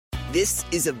This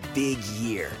is a big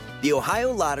year. The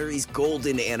Ohio Lottery's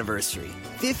golden anniversary.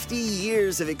 50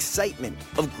 years of excitement,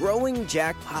 of growing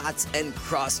jackpots and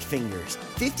crossed fingers.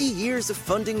 50 years of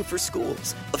funding for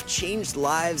schools, of changed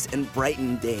lives and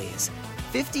brightened days.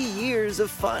 50 years of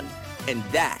fun, and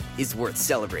that is worth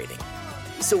celebrating.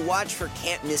 So watch for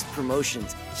can't-miss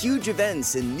promotions, huge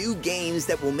events, and new games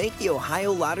that will make the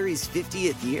Ohio Lottery's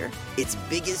 50th year its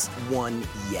biggest one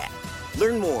yet.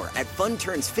 Learn more at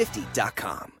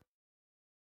funturns50.com.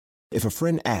 If a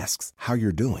friend asks how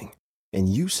you're doing, and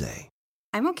you say,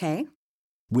 I'm okay.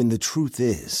 When the truth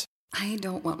is, I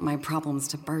don't want my problems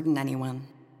to burden anyone.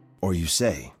 Or you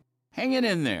say, hang it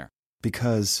in there.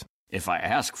 Because if I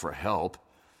ask for help,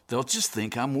 they'll just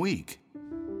think I'm weak.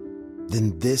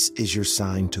 Then this is your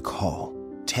sign to call,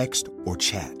 text, or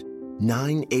chat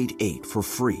 988 for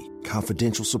free,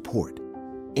 confidential support.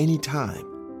 Anytime.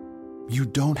 You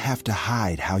don't have to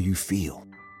hide how you feel.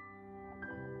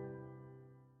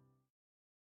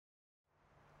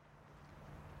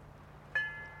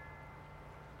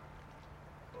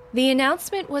 The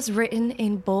announcement was written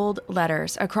in bold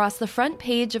letters across the front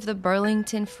page of the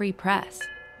Burlington Free Press.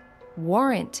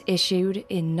 Warrant issued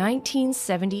in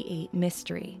 1978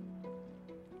 mystery.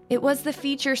 It was the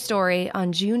feature story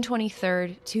on June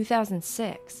 23,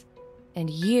 2006, and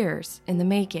years in the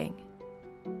making.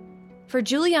 For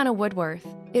Juliana Woodworth,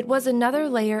 it was another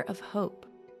layer of hope.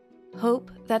 Hope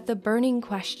that the burning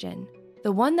question,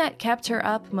 the one that kept her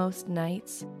up most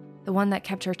nights, the one that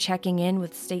kept her checking in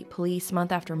with state police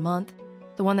month after month,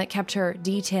 the one that kept her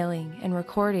detailing and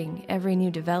recording every new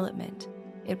development.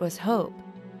 It was hope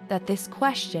that this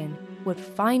question would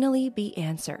finally be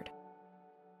answered.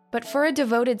 But for a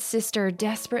devoted sister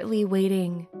desperately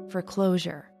waiting for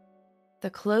closure,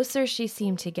 the closer she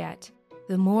seemed to get,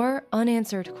 the more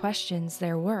unanswered questions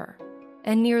there were.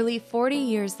 And nearly 40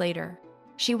 years later,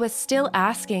 she was still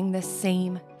asking the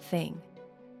same thing.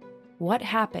 What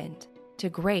happened to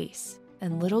Grace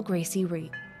and little Gracie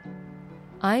Reapp?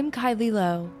 I'm Kylie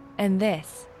Lowe, and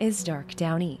this is Dark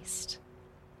Down East.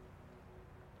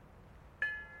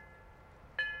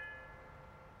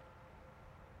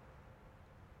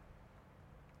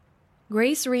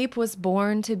 Grace Reapp was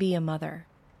born to be a mother,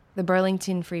 the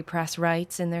Burlington Free Press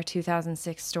writes in their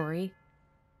 2006 story.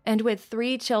 And with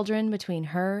 3 children between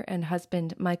her and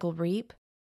husband Michael Reapp,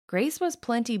 Grace was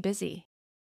plenty busy.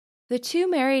 The two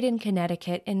married in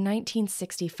Connecticut in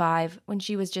 1965 when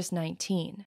she was just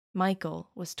 19. Michael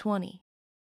was 20.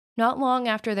 Not long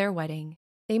after their wedding,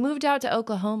 they moved out to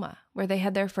Oklahoma, where they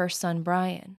had their first son,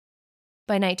 Brian.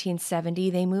 By 1970,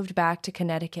 they moved back to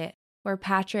Connecticut, where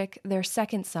Patrick, their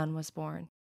second son, was born,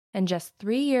 and just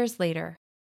 3 years later,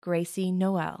 Gracie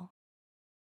Noel.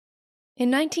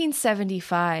 In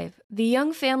 1975, the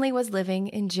young family was living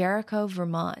in Jericho,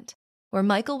 Vermont, where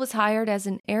Michael was hired as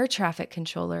an air traffic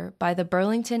controller by the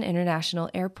Burlington International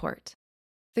Airport.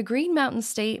 The Green Mountain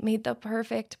State made the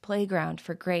perfect playground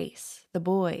for Grace, the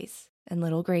boys, and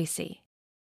little Gracie.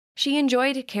 She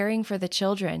enjoyed caring for the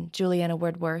children, Juliana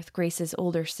Woodworth, Grace's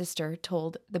older sister,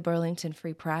 told the Burlington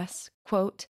Free Press,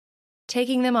 quote,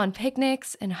 taking them on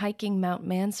picnics and hiking Mount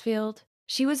Mansfield.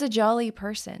 She was a jolly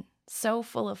person, so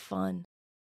full of fun.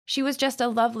 She was just a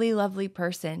lovely, lovely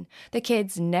person. The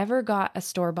kids never got a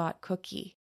store-bought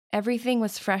cookie. Everything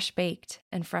was fresh-baked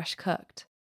and fresh-cooked.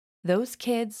 Those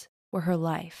kids were her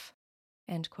life.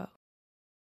 End quote.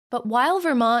 But while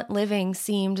Vermont living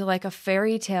seemed like a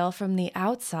fairy tale from the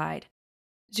outside,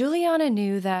 Juliana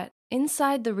knew that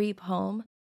inside the Reapp home,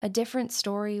 a different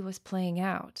story was playing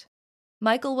out.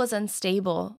 Michael was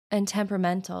unstable and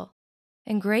temperamental,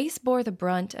 and Grace bore the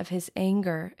brunt of his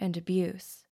anger and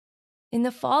abuse. In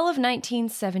the fall of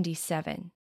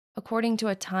 1977, according to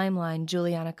a timeline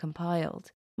Juliana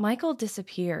compiled, Michael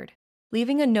disappeared,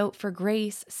 leaving a note for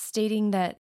Grace stating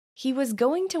that he was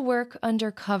going to work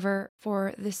undercover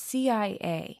for the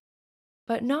CIA.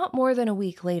 But not more than a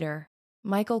week later,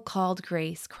 Michael called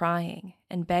Grace crying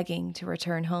and begging to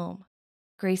return home.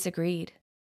 Grace agreed.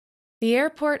 The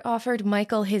airport offered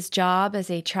Michael his job as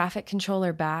a traffic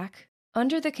controller back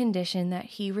under the condition that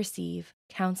he receive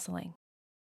counseling.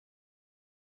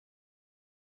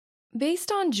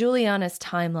 Based on Juliana's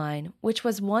timeline, which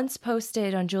was once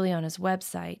posted on Juliana's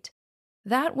website,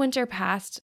 that winter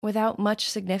passed without much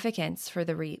significance for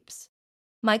the Reapps.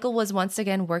 Michael was once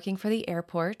again working for the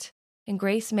airport, and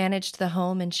Grace managed the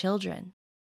home and children.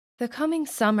 The coming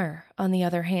summer, on the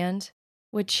other hand,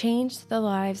 would change the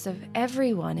lives of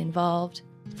everyone involved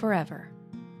forever.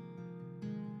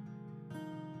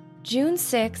 June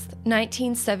 6,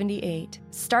 1978,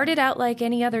 started out like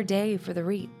any other day for the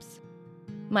Reapps.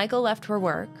 Michael left for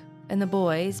work, and the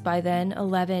boys, by then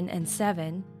 11 and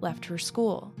 7, left for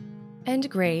school. and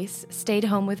Grace stayed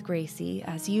home with Gracie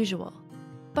as usual.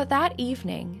 But that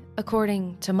evening,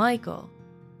 according to Michael,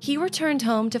 he returned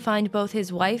home to find both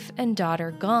his wife and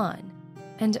daughter gone,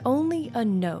 and only a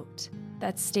note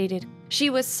that stated she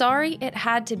was sorry it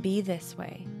had to be this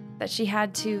way, that she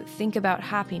had to think about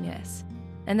happiness,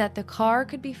 and that the car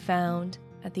could be found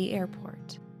at the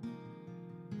airport.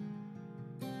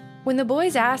 When the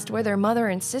boys asked where their mother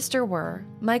and sister were,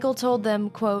 Michael told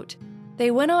them, quote, "They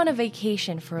went on a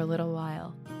vacation for a little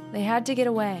while. They had to get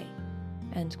away,"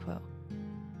 end quote.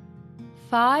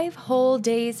 5 whole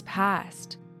days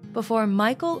passed before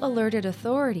Michael alerted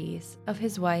authorities of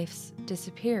his wife's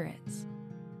disappearance.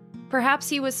 Perhaps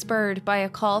he was spurred by a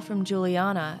call from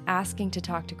Juliana asking to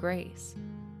talk to Grace.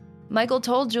 Michael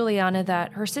told Juliana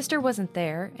that her sister wasn't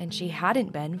there and she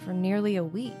hadn't been for nearly a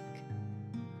week.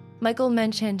 Michael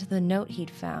mentioned the note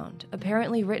he'd found,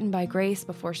 apparently written by Grace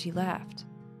before she left.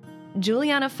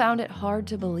 Juliana found it hard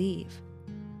to believe.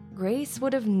 Grace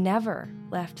would have never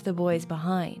left the boys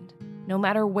behind, no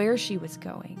matter where she was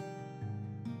going.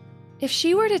 If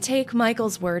she were to take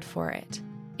Michael's word for it,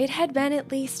 it had been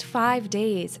at least 5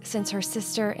 days since her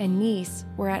sister and niece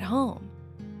were at home.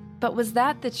 But was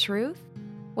that the truth?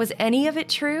 Was any of it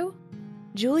true?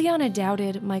 Juliana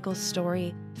doubted Michael's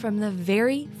story from the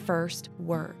very first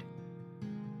word.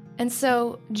 And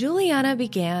so, Juliana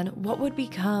began what would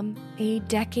become a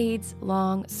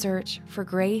decades-long search for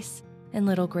Grace and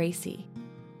little Gracie.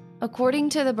 According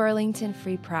to the Burlington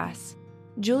Free Press,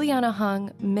 Juliana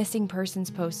hung missing persons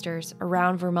posters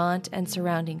around Vermont and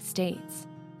surrounding states,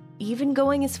 even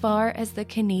going as far as the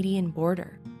Canadian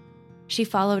border. She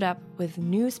followed up with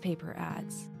newspaper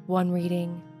ads, one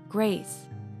reading, "Grace,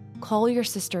 call your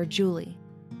sister Julie."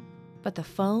 But the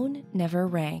phone never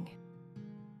rang.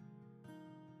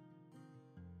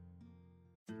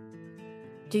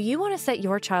 Do you want to set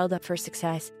your child up for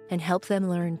success and help them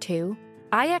learn too?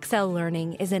 IXL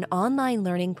Learning is an online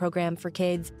learning program for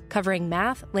kids covering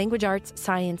math, language arts,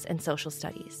 science, and social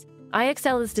studies.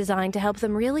 IXL is designed to help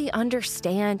them really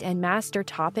understand and master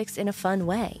topics in a fun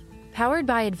way. Powered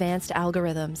by advanced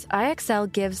algorithms, IXL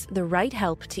gives the right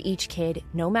help to each kid,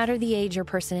 no matter the age or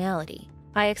personality.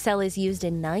 IXL is used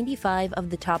in 95 of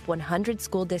the top 100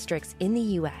 school districts in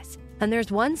the U.S., and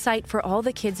there's one site for all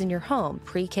the kids in your home,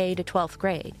 pre-K to 12th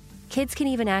grade. Kids can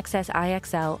even access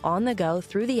IXL on the go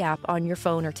through the app on your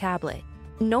phone or tablet.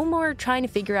 No more trying to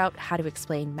figure out how to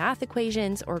explain math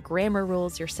equations or grammar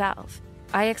rules yourself.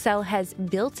 IXL has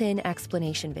built-in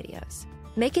explanation videos.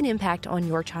 Make an impact on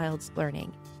your child's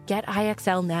learning. Get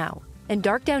IXL now. And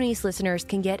Dark Down East listeners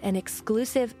can get an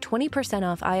exclusive 20%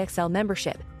 off IXL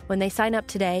membership when they sign up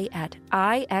today at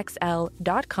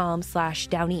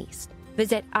IXL.com/downeast.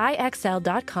 Visit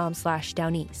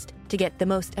IXL.com/downeast to get the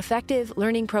most effective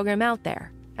learning program out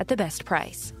there at the best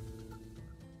price.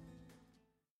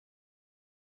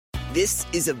 This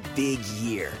is a big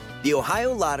year. The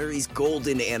Ohio Lottery's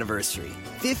golden anniversary.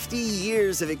 50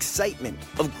 years of excitement,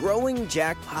 of growing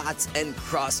jackpots and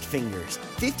crossed fingers.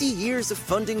 50 years of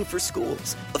funding for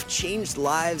schools, of changed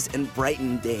lives and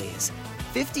brightened days.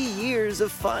 50 years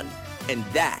of fun, and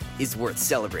that is worth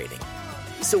celebrating.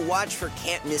 So watch for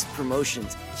can't-miss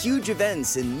promotions, huge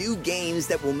events, and new games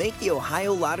that will make the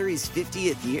Ohio Lottery's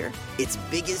 50th year its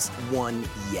biggest one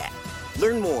yet.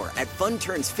 Learn more at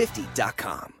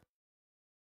funturns50.com.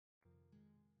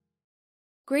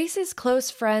 Grace's close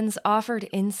friends offered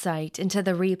insight into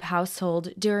the Reapp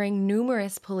household during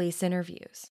numerous police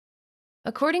interviews.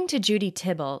 According to Judy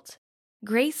Tybalt,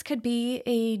 Grace could be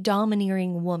a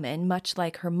domineering woman, much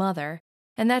like her mother,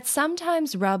 and that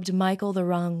sometimes rubbed Michael the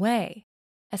wrong way,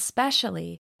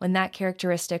 especially when that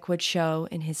characteristic would show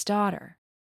in his daughter.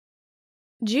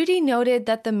 Judy noted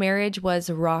that the marriage was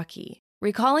rocky,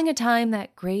 recalling a time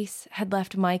that Grace had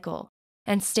left Michael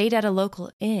and stayed at a local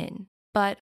inn,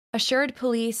 but assured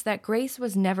police that Grace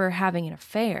was never having an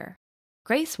affair.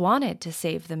 Grace wanted to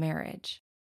save the marriage.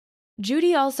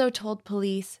 Judy also told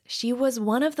police she was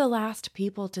one of the last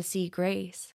people to see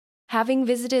Grace, having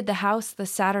visited the house the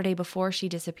Saturday before she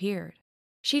disappeared.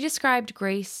 She described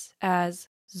Grace as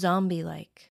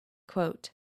zombie-like.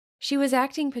 Quote, "She was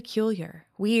acting peculiar,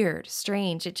 weird,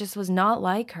 strange. It just was not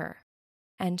like her."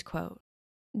 End quote.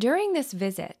 During this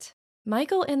visit,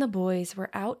 Michael and the boys were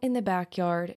out in the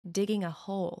backyard digging a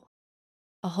hole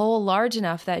large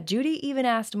enough that Judy even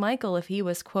asked Michael if he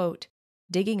was, quote,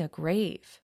 "digging a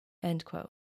grave," end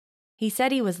quote. He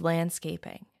said he was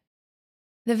landscaping.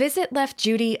 The visit left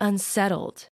Judy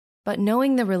unsettled, but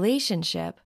knowing the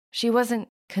relationship, she wasn't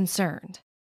concerned.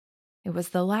 It was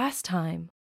the last time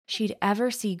she'd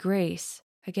ever see Grace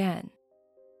again.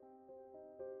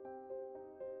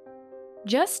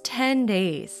 Just 10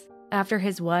 days after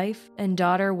his wife and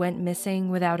daughter went missing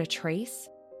without a trace,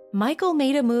 Michael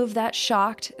made a move that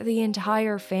shocked the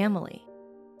entire family.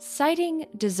 Citing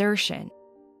desertion,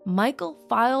 Michael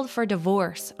filed for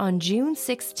divorce on June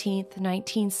 16,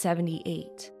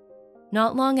 1978.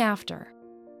 Not long after,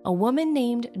 a woman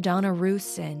named Donna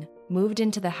Rusin moved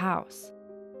into the house.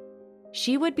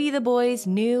 She would be the boys'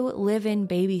 new live-in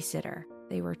babysitter,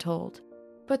 they were told.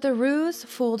 But the ruse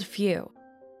fooled few.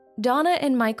 Donna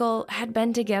and Michael had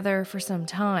been together for some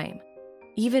time,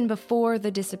 even before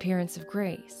the disappearance of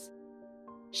Grace.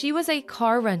 She was a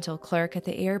car rental clerk at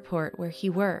the airport where he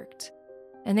worked,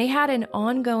 and they had an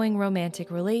ongoing romantic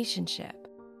relationship.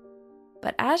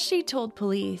 But as she told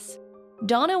police,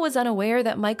 Donna was unaware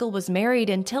that Michael was married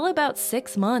until about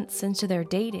 6 months into their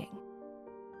dating.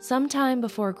 Sometime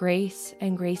before Grace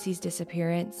and Gracie's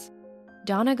disappearance,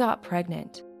 Donna got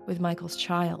pregnant with Michael's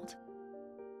child.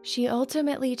 She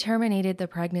ultimately terminated the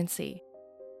pregnancy,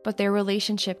 but their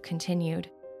relationship continued,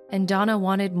 and Donna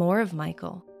wanted more of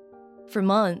Michael. For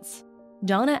months,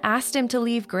 Donna asked him to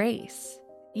leave Grace,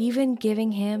 even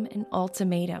giving him an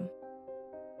ultimatum.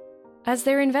 As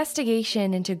their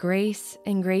investigation into Grace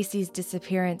and Gracie's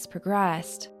disappearance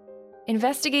progressed,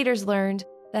 investigators learned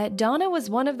that Donna was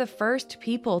one of the first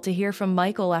people to hear from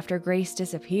Michael after Grace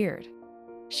disappeared.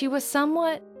 She was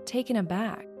somewhat taken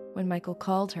aback when Michael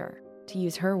called her, to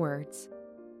use her words,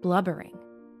 blubbering.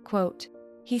 Quote,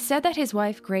 "He said that his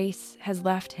wife Grace has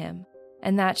left him,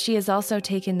 and that she has also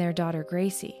taken their daughter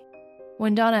Gracie."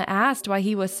 When Donna asked why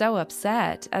he was so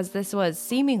upset, as this was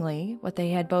seemingly what they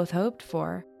had both hoped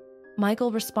for,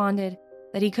 Michael responded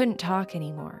that he couldn't talk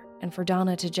anymore, and for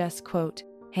Donna to just, quote,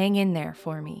 "hang in there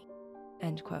for me,"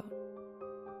 end quote.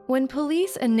 When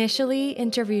police initially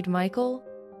interviewed Michael,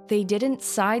 they didn't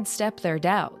sidestep their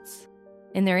doubts.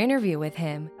 In their interview with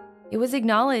him, it was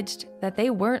acknowledged that they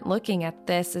weren't looking at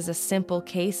this as a simple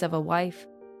case of a wife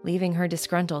leaving her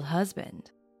disgruntled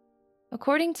husband.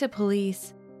 According to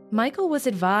police, Michael was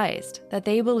advised that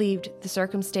they believed the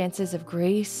circumstances of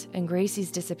Grace and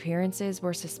Gracie's disappearances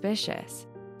were suspicious,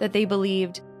 that they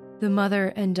believed the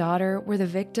mother and daughter were the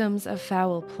victims of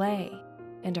foul play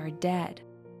and are dead.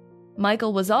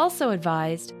 Michael was also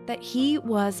advised that he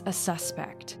was a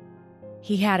suspect.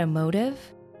 He had a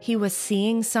motive, he was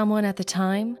seeing someone at the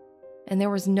time, and there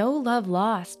was no love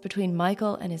lost between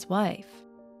Michael and his wife.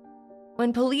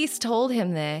 When police told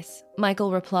him this,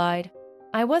 Michael replied,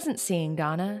 "I wasn't seeing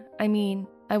Donna.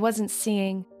 I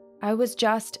was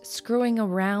just screwing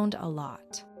around a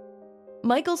lot."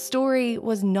 Michael's story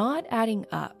was not adding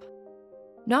up.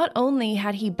 Not only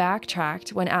had he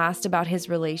backtracked when asked about his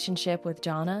relationship with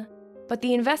Donna, but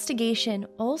the investigation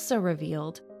also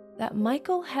revealed that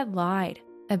Michael had lied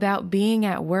about being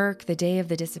at work the day of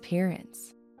the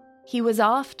disappearance. He was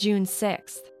off June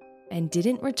 6th and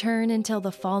didn't return until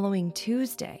the following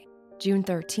Tuesday, June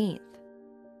 13th.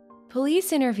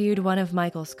 Police interviewed one of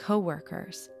Michael's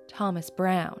co-workers, Thomas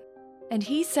Brown, and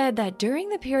he said that during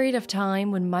the period of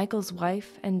time when Michael's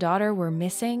wife and daughter were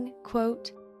missing,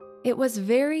 quote, "It was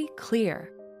very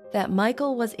clear that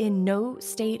Michael was in no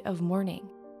state of mourning.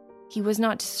 He was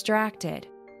not distracted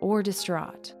or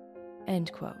distraught,"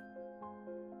 end quote.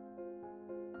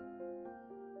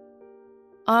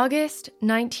 August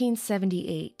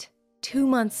 1978, 2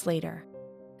 months later,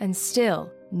 and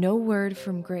still no word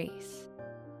from Grace.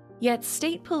 Yet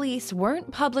state police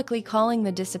weren't publicly calling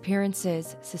the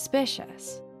disappearances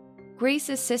suspicious.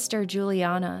 Grace's sister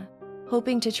Juliana,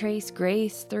 hoping to trace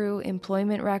Grace through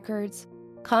employment records,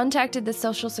 contacted the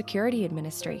Social Security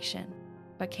Administration,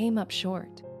 but came up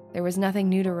short. There was nothing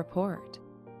new to report.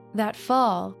 That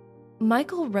fall,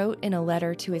 Michael wrote in a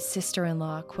letter to his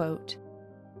sister-in-law, quote,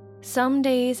 "Some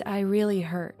days I really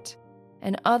hurt,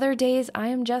 and other days I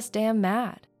am just damn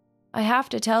mad. I have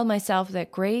to tell myself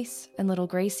that Grace and little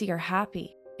Gracie are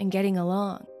happy and getting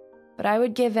along, but I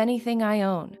would give anything I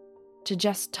own to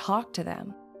just talk to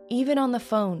them, even on the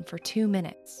phone for 2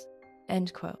 minutes,"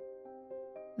 end quote.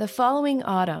 The following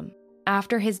autumn,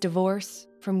 after his divorce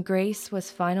from Grace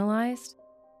was finalized,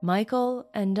 Michael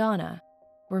and Donna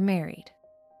were married.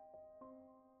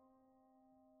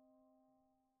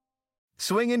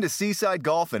 Swing into Seaside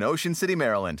Golf in Ocean City,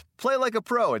 Maryland. Play like a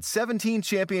pro at 17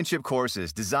 championship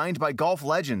courses designed by golf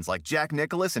legends like Jack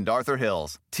Nicklaus and Arthur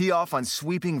Hills. Tee off on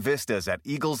sweeping vistas at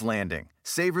Eagles Landing.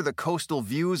 Savor the coastal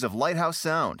views of Lighthouse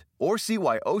Sound. Or see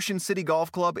why Ocean City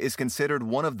Golf Club is considered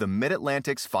one of the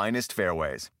Mid-Atlantic's finest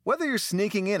fairways. Whether you're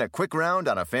sneaking in a quick round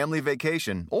on a family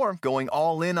vacation or going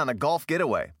all in on a golf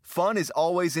getaway, fun is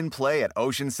always in play at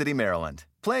Ocean City, Maryland.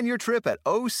 Plan your trip at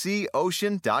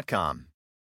OCOcean.com.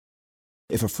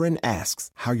 If a friend asks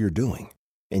how you're doing,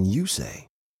 and you say,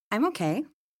 I'm okay.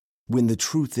 When the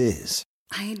truth is,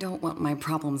 I don't want my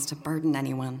problems to burden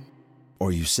anyone.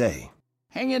 or you say,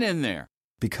 Hang it in there.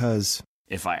 because,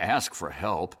 If I ask for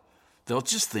help, they'll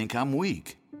just think I'm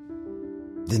weak.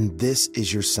 then this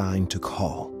is your sign to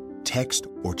call, text,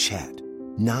 or chat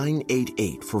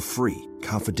 988 for free,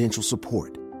 confidential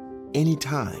support.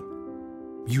 Anytime.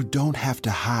 You don't have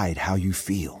to hide how you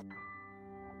feel.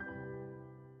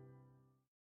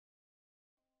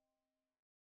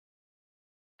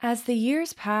 As the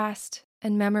years passed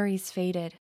and memories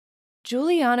faded,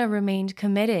 Juliana remained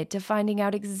committed to finding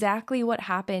out exactly what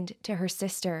happened to her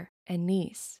sister and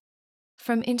niece.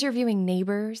 From interviewing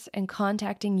neighbors and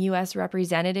contacting U.S.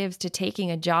 representatives to taking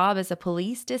a job as a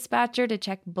police dispatcher to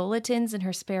check bulletins in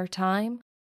her spare time,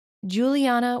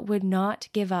 Juliana would not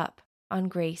give up on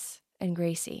Grace and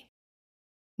Gracie.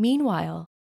 Meanwhile,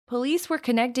 police were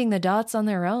connecting the dots on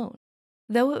their own,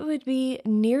 though it would be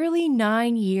nearly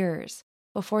 9 years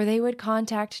before they would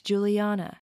contact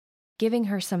Juliana, giving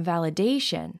her some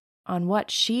validation on what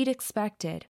she'd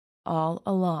expected all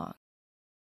along.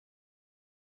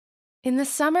 In the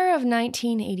summer of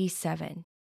 1987,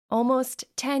 almost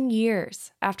 10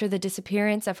 years after the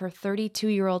disappearance of her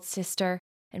 32-year-old sister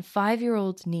and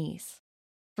 5-year-old niece,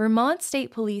 Vermont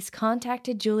State Police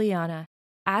contacted Juliana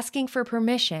asking for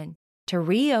permission to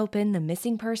reopen the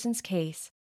missing persons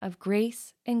case of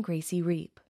Grace and Gracie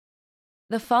Reapp.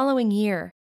 The following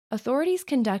year, authorities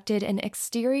conducted an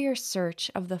exterior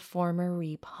search of the former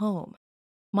Reapp home.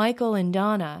 Michael and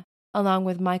Donna, along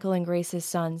with Michael and Grace's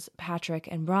sons Patrick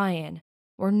and Brian,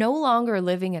 were no longer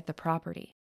living at the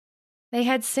property. They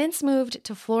had since moved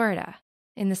to Florida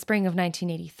in the spring of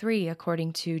 1983,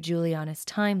 according to Juliana's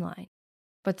timeline.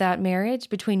 But that marriage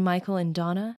between Michael and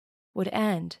Donna would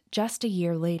end just a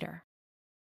year later.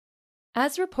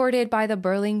 As reported by the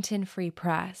Burlington Free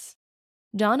Press,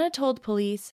 Donna told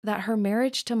police that her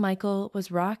marriage to Michael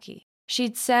was rocky.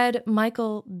 She'd said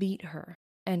Michael beat her,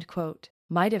 and, quote,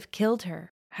 might have killed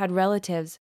her had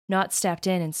relatives not stepped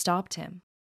in and stopped him.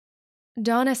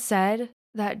 Donna said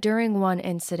that during one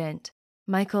incident,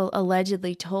 Michael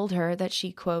allegedly told her that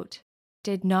she, quote,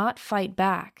 did not fight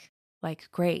back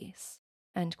like Grace,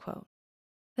 end quote.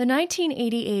 The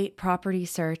 1988 property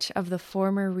search of the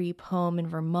former Reapp home in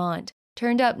Vermont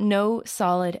turned up no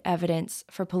solid evidence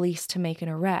for police to make an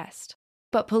arrest,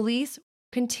 but police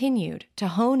continued to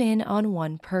hone in on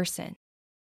one person.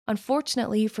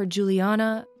 Unfortunately for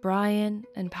Juliana, Brian,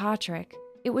 and Patrick,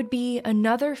 it would be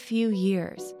another few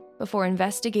years before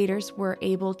investigators were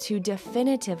able to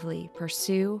definitively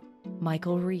pursue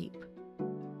Michael Reapp.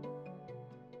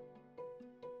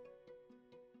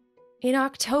 In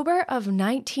October of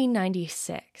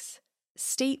 1996,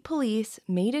 state police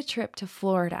made a trip to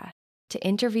Florida to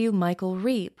interview Michael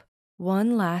Reapp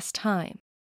one last time.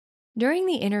 During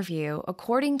the interview,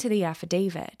 according to the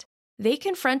affidavit, they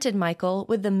confronted Michael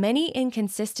with the many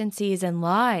inconsistencies and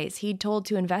lies he'd told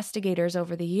to investigators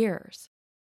over the years,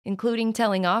 including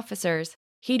telling officers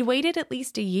he'd waited at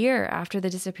least a year after the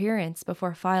disappearance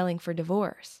before filing for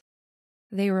divorce.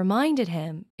 They reminded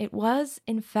him it was,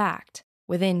 in fact,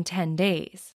 within 10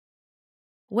 days.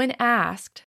 When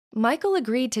asked, Michael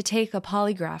agreed to take a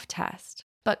polygraph test,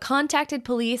 but contacted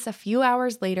police a few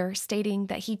hours later stating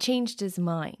that he changed his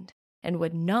mind and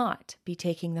would not be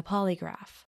taking the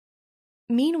polygraph.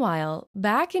 Meanwhile,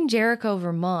 back in Jericho,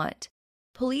 Vermont,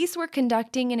 police were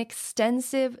conducting an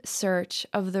extensive search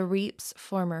of the Reapp's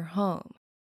former home,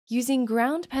 using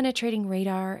ground-penetrating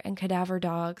radar and cadaver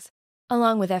dogs,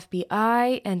 along with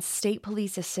FBI and state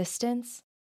police assistance.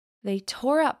 They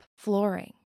tore up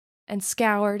flooring and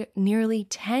scoured nearly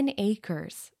 10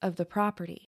 acres of the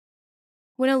property.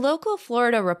 When a local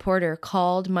Florida reporter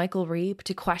called Michael Reapp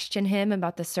to question him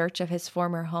about the search of his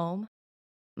former home,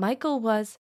 Michael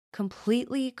was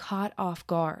completely caught off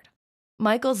guard.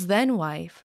 Michael's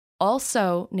then-wife,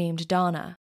 also named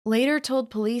Donna, later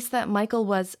told police that Michael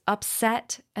was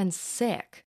upset and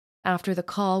sick after the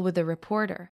call with the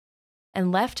reporter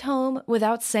and left home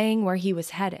without saying where he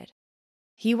was headed.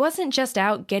 He wasn't just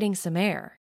out getting some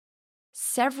air.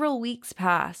 Several weeks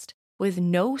passed with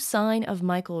no sign of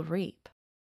Michael Reapp.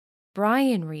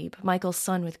 Brian Reapp, Michael's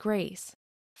son with Grace,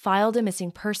 filed a missing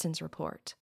persons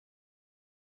report.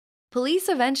 Police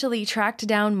eventually tracked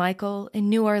down Michael in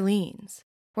New Orleans,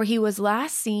 where he was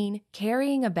last seen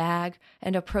carrying a bag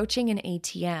and approaching an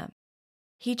ATM.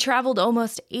 He traveled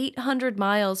almost 800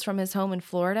 miles from his home in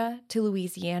Florida to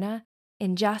Louisiana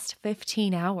in just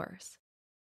 15 hours.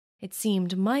 It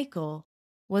seemed Michael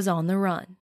was on the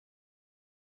run.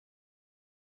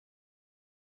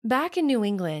 Back in New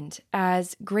England,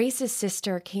 as Grace's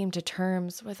sister came to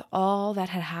terms with all that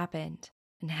had happened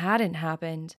and hadn't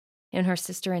happened, in her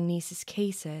sister and niece's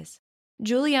cases,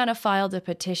 Juliana filed a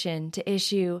petition to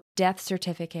issue death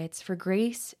certificates for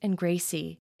Grace and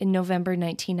Gracie in November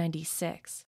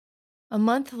 1996. A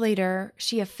month later,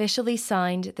 she officially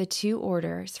signed the 2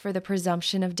 orders for the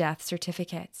presumption of death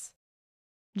certificates,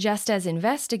 just as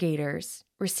investigators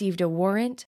received a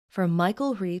warrant for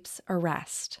Michael Reapp's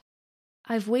arrest.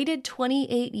 "I've waited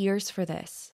 28 years for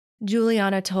this,"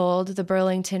 Juliana told the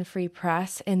Burlington Free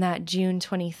Press in that June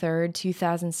 23,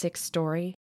 2006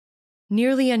 story.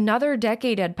 Nearly another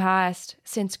decade had passed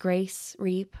since Grace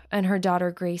Reapp and her daughter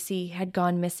Gracie had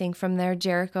gone missing from their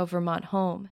Jericho, Vermont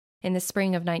home in the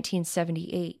spring of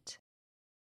 1978.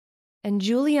 And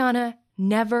Juliana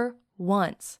never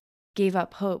once gave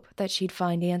up hope that she'd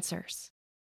find answers.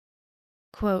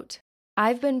 Quote,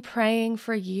 "I've been praying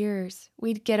for years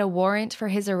we'd get a warrant for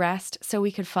his arrest so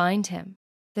we could find him.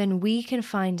 Then we can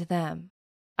find them.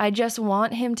 I just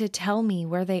want him to tell me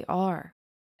where they are."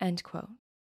 End quote.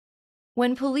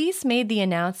 When police made the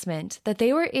announcement that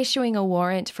they were issuing a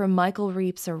warrant for Michael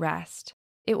Reapp's arrest,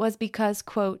 it was because,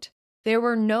 quote, "there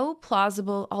were no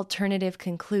plausible alternative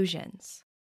conclusions,"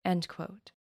 end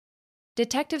quote.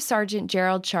 Detective Sergeant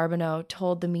Gerald Charbonneau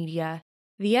told the media,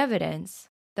 "The evidence,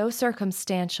 though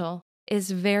circumstantial,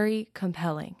 is very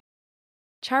compelling."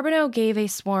 Charbonneau gave a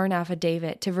sworn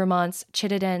affidavit to Vermont's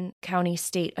Chittenden County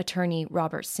State Attorney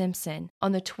Robert Simpson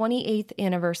on the 28th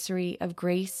anniversary of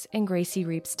Grace and Gracie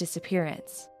Reapp's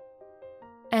disappearance.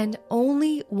 And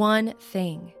only one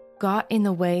thing got in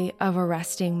the way of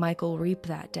arresting Michael Reapp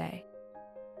that day.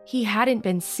 He hadn't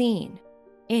been seen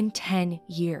in 10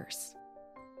 years.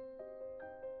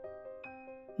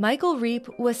 Michael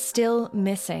Reapp was still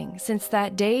missing since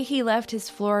that day he left his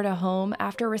Florida home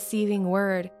after receiving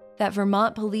word that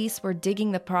Vermont police were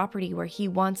digging the property where he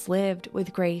once lived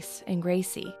with Grace and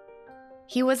Gracie.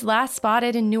 He was last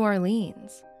spotted in New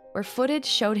Orleans, where footage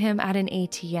showed him at an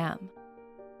ATM.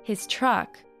 His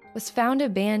truck was found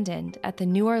abandoned at the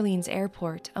New Orleans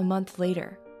airport a month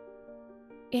later.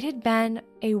 It had been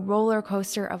a roller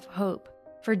coaster of hope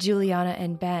for Juliana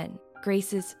and Ben,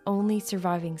 Grace's only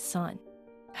surviving son.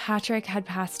 Patrick had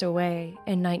passed away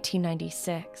in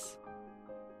 1996.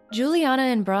 Juliana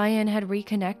and Brian had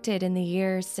reconnected in the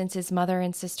years since his mother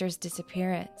and sister's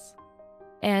disappearance,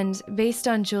 and based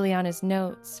on Juliana's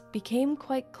notes, became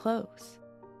quite close,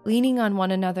 leaning on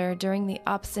one another during the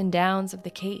ups and downs of the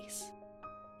case.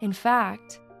 In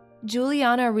fact,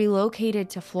 Juliana relocated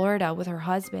to Florida with her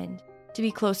husband to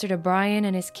be closer to Brian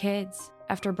and his kids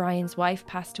after Brian's wife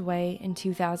passed away in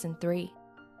 2003.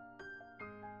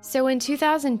 So in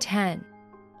 2010,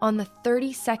 on the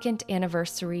 32nd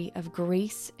anniversary of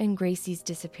Grace and Gracie's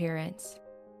disappearance,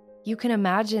 you can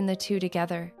imagine the two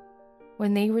together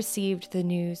when they received the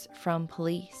news from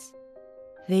police.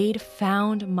 They'd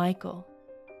found Michael.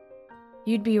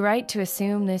 You'd be right to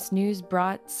assume this news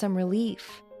brought some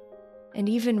relief and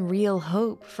even real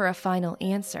hope for a final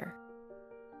answer.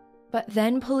 But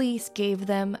then police gave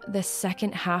them the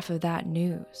second half of that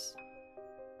news.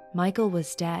 Michael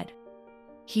was dead.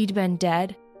 He'd been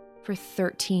dead for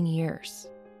 13 years.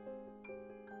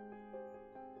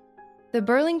 The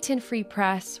Burlington Free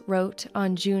Press wrote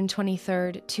on June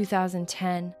 23,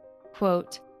 2010,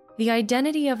 quote, "The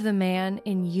identity of the man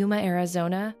in Yuma,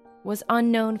 Arizona was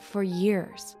unknown for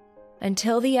years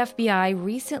until the FBI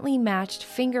recently matched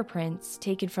fingerprints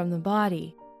taken from the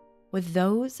body with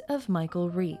those of Michael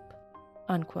Reapp,"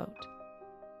 unquote.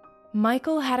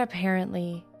 Michael had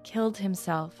apparently killed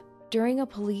himself during a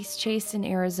police chase in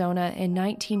Arizona in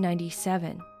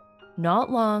 1997,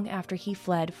 not long after he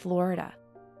fled Florida.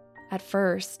 At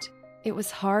first, it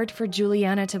was hard for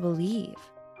Juliana to believe.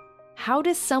 How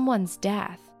does someone's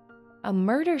death, a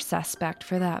murder suspect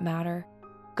for that matter,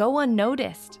 go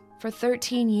unnoticed for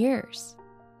 13 years?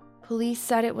 Police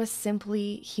said it was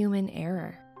simply human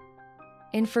error.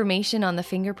 Information on the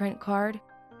fingerprint card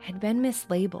had been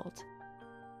mislabeled.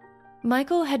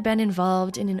 Michael had been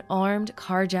involved in an armed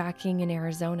carjacking in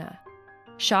Arizona.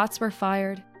 Shots were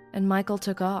fired, and Michael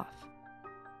took off.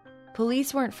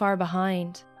 Police weren't far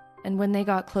behind, and when they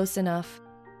got close enough,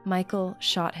 Michael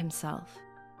shot himself.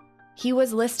 He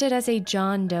was listed as a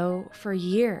John Doe for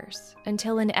years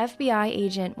until an FBI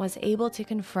agent was able to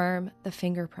confirm the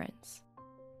fingerprints.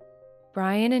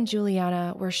 Brian and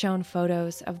Juliana were shown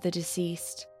photos of the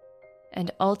deceased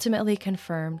and ultimately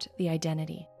confirmed the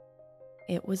identity.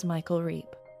 It was Michael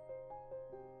Reapp.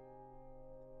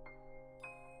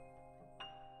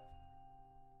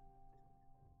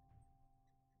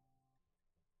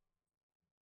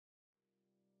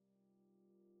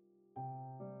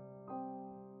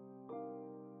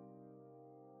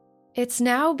 It's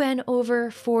now been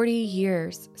over 40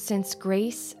 years since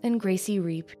Grace and Gracie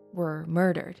Reapp were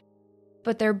murdered.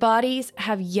 But their bodies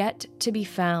have yet to be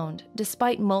found,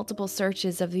 despite multiple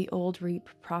searches of the old Reapp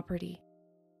property.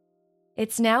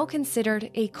 It's now considered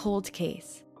a cold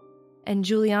case, and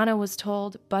Juliana was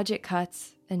told budget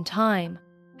cuts and time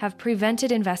have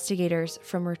prevented investigators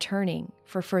from returning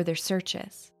for further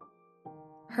searches.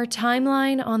 Her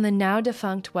timeline on the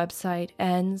now-defunct website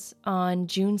ends on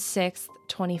June 6,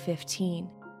 2015,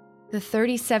 the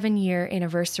 37-year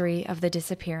anniversary of the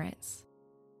disappearance.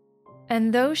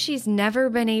 And though she's never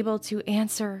been able to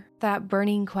answer that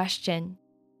burning question,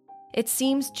 it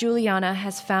seems Juliana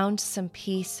has found some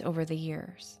peace over the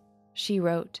years. She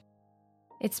wrote,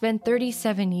 "It's been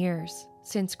 37 years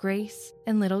since Grace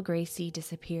and little Gracie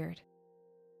disappeared.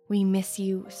 We miss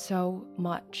you so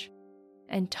much,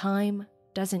 and time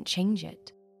doesn't change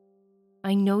it.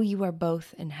 I know you are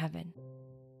both in heaven.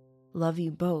 Love you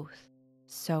both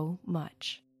so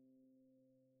much."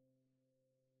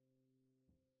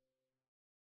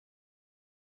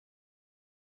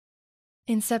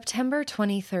 In September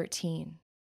 2013,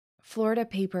 Florida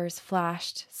papers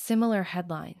flashed similar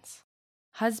headlines.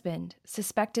 Husband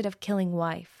suspected of killing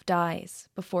wife dies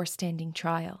before standing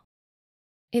trial.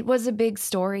 It was a big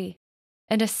story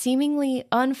and a seemingly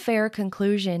unfair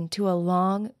conclusion to a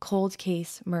long, cold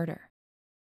case murder.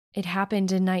 It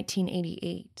happened in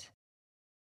 1988.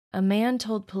 A man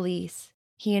told police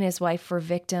he and his wife were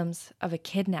victims of a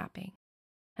kidnapping,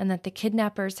 and that the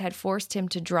kidnappers had forced him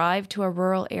to drive to a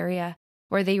rural area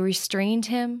where they restrained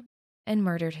him and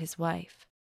murdered his wife.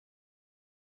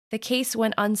 The case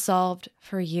went unsolved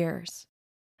for years,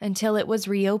 until it was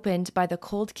reopened by the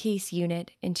Cold Case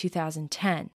Unit in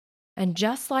 2010. And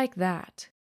just like that,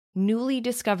 newly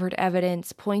discovered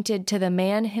evidence pointed to the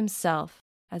man himself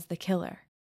as the killer.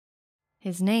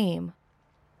 His name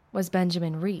was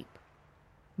Benjamin Reapp,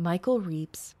 Michael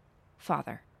Reapp's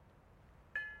father.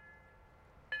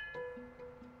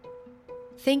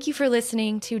 Thank you for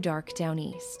listening to Dark Down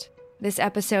East. This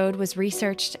episode was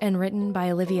researched and written by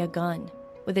Olivia Gunn,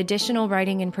 with additional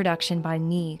writing and production by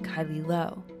me, Kylie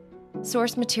Lowe.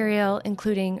 Source material,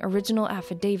 including original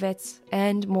affidavits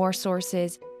and more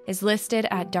sources, is listed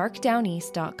at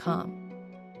darkdowneast.com.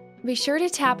 Be sure to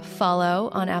tap follow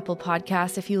on Apple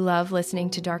Podcasts if you love listening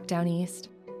to Dark Down East.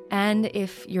 And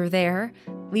if you're there,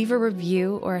 leave a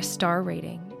review or a star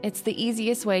rating. It's the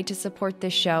easiest way to support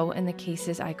this show and the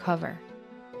cases I cover.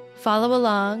 Follow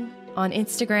along on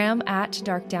Instagram at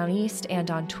darkdowneast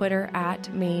and on Twitter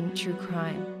at Maine True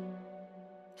Crime.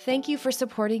 Thank you for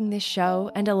supporting this show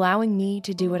and allowing me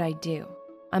to do what I do.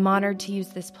 I'm honored to use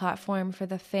this platform for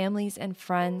the families and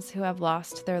friends who have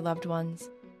lost their loved ones,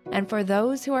 and for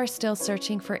those who are still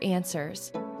searching for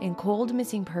answers in cold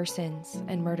missing persons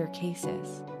and murder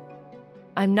cases.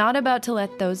 I'm not about to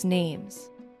let those names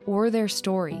or their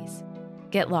stories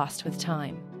get lost with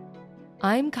time.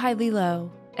 I'm Kylie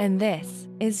Lowe, and this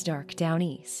is Dark Down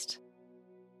East.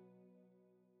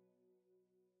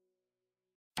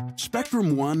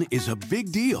 Spectrum One is a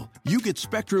big deal. You get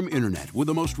Spectrum Internet with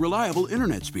the most reliable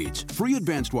internet speeds, free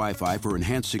advanced Wi-Fi for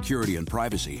enhanced security and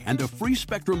privacy, and a free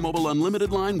Spectrum Mobile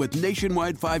Unlimited line with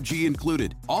nationwide 5G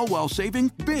included, all while saving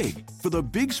big. For the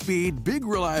big speed, big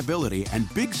reliability,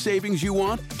 and big savings you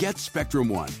want, get Spectrum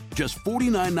One. Just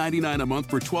 $49.99 a month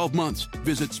for 12 months.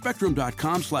 Visit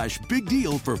spectrum.com/big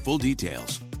deal for full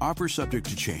details. Offer subject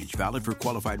to change. Valid for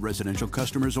qualified residential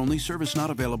customers only. Service not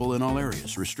available in all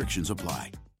areas. Restrictions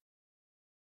apply.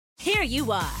 Here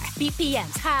you are,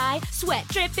 BPMs high, sweat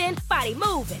dripping, body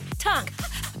moving, tongue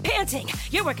panting.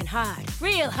 You're working hard,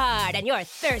 real hard, and you're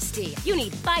thirsty. You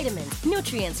need vitamins,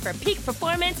 nutrients for peak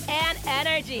performance and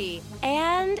energy.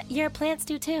 And your plants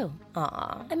do too.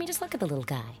 Aw, I mean, just look at the little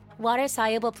guy.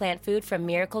 Water-soluble plant food from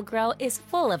Miracle Grow is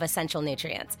full of essential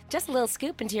nutrients. Just a little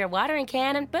scoop into your watering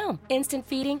can and boom, instant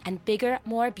feeding and bigger,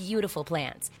 more beautiful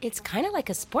plants. It's kind of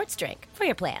like a sports drink for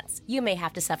your plants. You may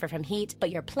have to suffer from heat, but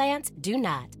your plants do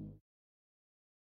not.